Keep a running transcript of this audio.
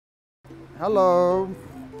Hello,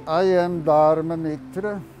 I am Dharma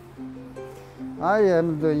Mittra. I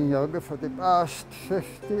am doing yoga for the past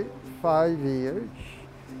 55 years,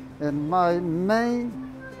 and my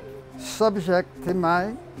main subject in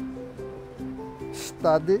my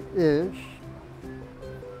study is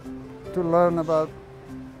to learn about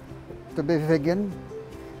to be vegan.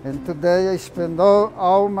 And today I spend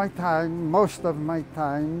all my time, most of my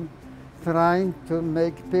time, trying to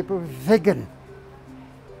make people vegan.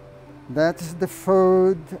 That is the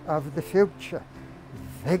food of the future,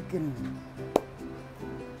 vegan.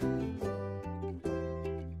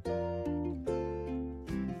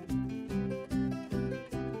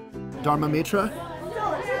 Dharma Mittra.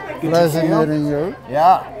 Pleasure meeting you.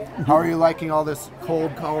 Yeah. How are you liking all this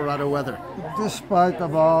cold Colorado weather? Despite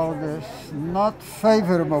of all this not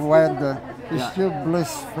favorable weather, it's still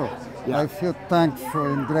blissful. Yeah. I feel thankful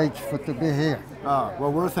and grateful to be here.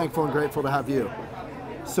 Well, we're thankful and grateful to have you.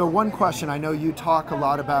 So one question, I know you talk a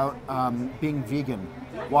lot about being vegan.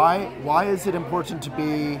 Why is it important to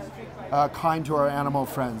be kind to our animal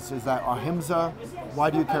friends? Is that ahimsa?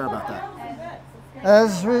 Why do you care about that?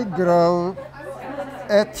 As we grow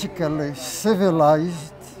ethically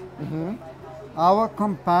civilized, our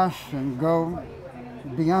compassion goes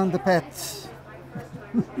beyond the pets.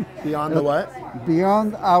 Beyond the what?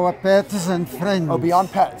 Beyond our pets and friends. Oh,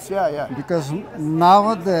 beyond pets, yeah. Because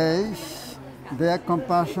nowadays, their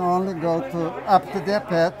compassion only goes up to their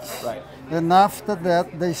pets. Right. And after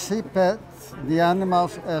that, they see pets, the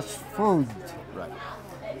animals as food. Right.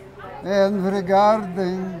 And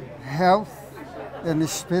regarding health and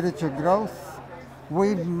spiritual growth,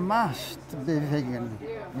 we must be vegan.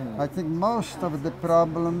 I think most of the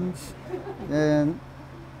problems and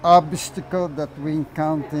obstacles that we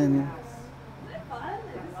encounter in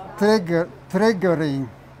triggering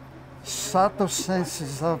subtle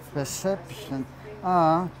senses of perception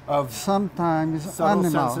are sometimes Subtle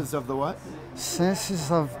animal. senses of the what? Senses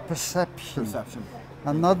of perception. Perception.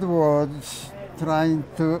 In other words, trying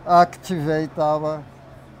to activate our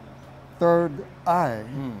third eye.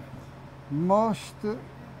 Most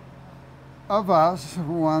of us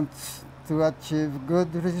who want to achieve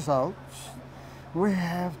good results, we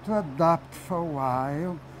have to adopt for a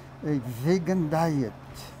while a vegan diet.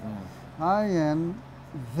 I am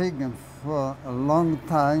vegan for a long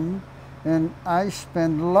time, and I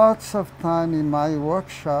spend lots of time in my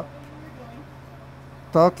workshop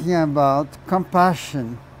talking about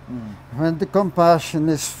compassion. When the compassion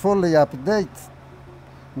is fully updated,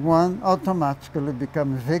 one automatically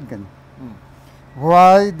becomes vegan.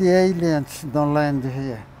 Why the aliens don't land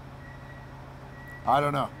here? I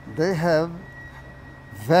don't know. They have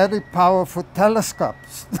very powerful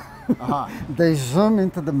telescopes. They zoom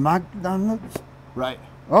into the McDonalds. Right.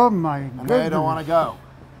 Oh my And goodness. they don't want to go.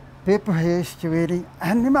 People here is still eating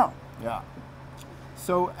animal. Yeah.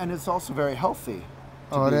 So, and it's also very healthy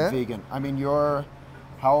to Oh, be yeah? vegan. I mean,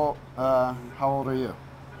 how old are you?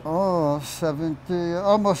 Oh, 70,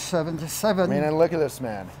 almost 77. I mean, and look at this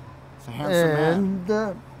man. It's a handsome man.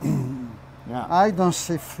 And Yeah. I don't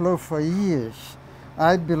see flu for years.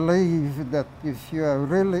 I believe that if you are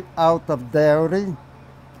really out of dairy,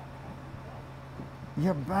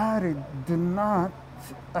 your body do not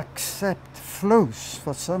accept flus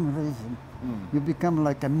for some reason. You become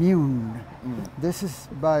like immune. This is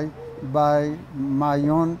by my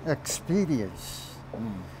own experience.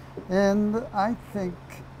 And I think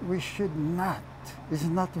we should not, it's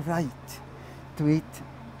not right to eat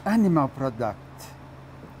animal product.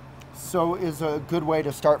 So is a good way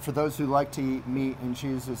to start for those who like to eat meat and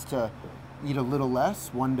cheese is to eat a little less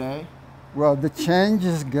one day? Well, the change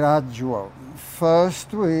is gradual.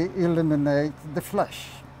 First, we eliminate the flesh.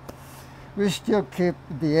 We still keep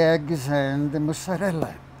the eggs and the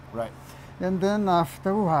mozzarella. Right. And then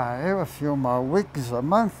after a while, a few more weeks, a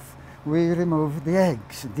month, we remove the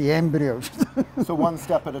eggs, the embryos. So one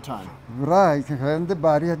step at a time. Right, when the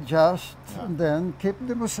body adjusts, Yeah. then keep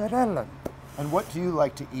the mozzarella. And what do you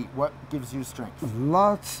like to eat? What gives you strength?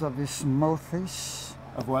 Lots of smoothies.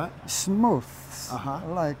 Of what? Smooths.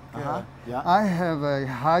 Like Yeah. I have a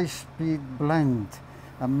high-speed blend,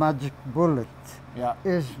 a magic bullet. Yeah.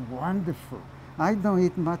 Is wonderful. I don't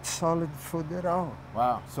eat much solid food at all.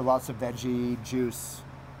 Wow. So lots of veggie juice.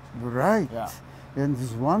 Right. Yeah. And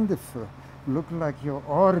it's wonderful. Look like your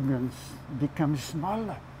organs become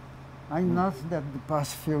smaller. I noticed that the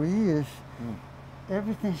past few years,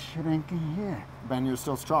 everything's shrinking here. Ben, you're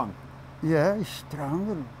still strong. Yeah, it's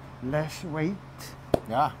stronger, less weight,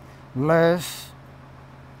 Yeah. less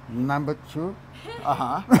number 2.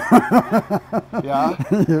 Yeah.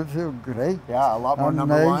 You feel great. Yeah. A lot more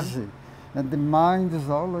number one. Amazing. And the mind is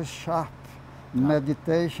always sharp.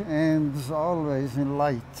 Meditation ends always in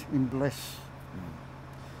light, in bliss.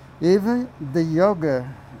 Even the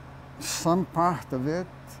yoga, some part of it,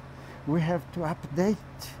 we have to update.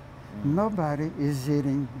 Nobody is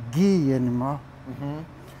eating ghee anymore.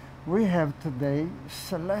 We have today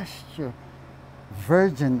celestial,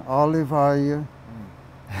 virgin olive oil,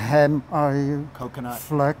 hemp oil, Coconut.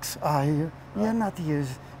 flax oil. You're not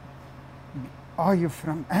using oil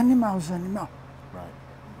from animals anymore. Right.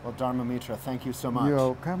 Well, Dharma Mittra, thank you so much. You're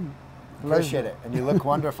welcome. Appreciate it. And you look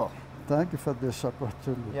wonderful. Thank you for this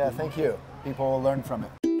opportunity. Yeah, thank you. People will learn from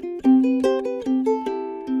it.